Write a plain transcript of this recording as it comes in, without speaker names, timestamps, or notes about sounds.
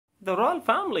The royal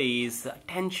family's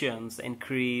tensions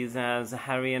increase as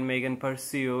Harry and Meghan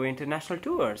pursue international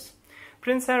tours.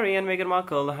 Prince Harry and Meghan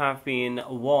Markle have been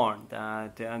warned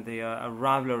that their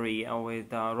rivalry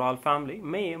with the royal family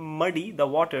may muddy the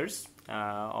waters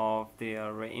of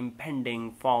their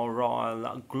impending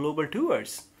faux-Royal global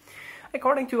tours.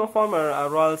 According to a former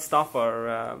royal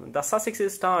staffer, the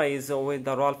Sussexes' ties with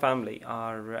the royal family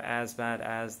are as bad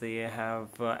as they have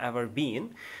ever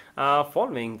been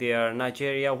following their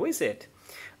Nigeria visit.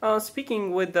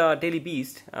 Speaking with the Daily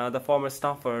Beast, the former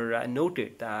staffer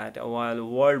noted that while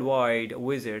worldwide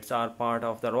visits are part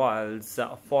of the royals'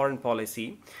 foreign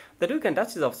policy, the Duke and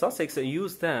Duchess of Sussex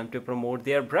use them to promote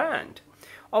their brand.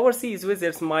 Overseas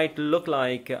visits might look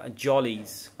like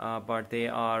jollies, but they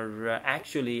are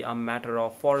actually a matter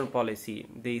of foreign policy,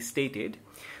 they stated.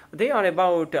 They are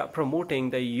about promoting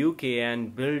the UK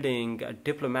and building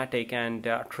diplomatic and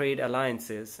trade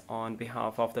alliances on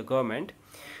behalf of the government.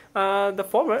 The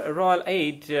former royal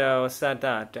aide said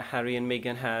that Harry and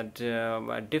Meghan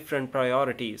had different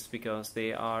priorities because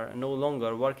they are no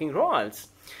longer working royals.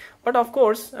 But of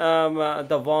course,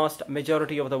 the vast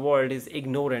majority of the world is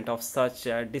ignorant of such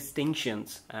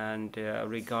distinctions and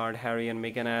regard Harry and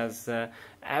Meghan as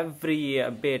every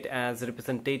bit as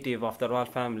representative of the royal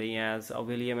family as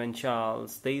William and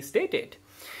Charles, they stated.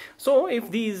 So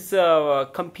if these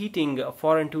competing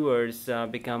foreign tours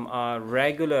become a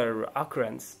regular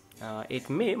occurrence, it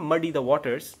may muddy the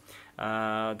waters.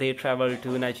 They travel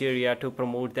to Nigeria to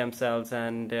promote themselves,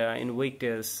 and in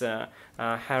witness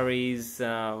Harry's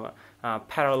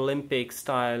Paralympic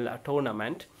style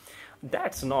tournament.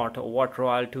 That's not what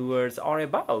royal tours are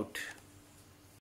about.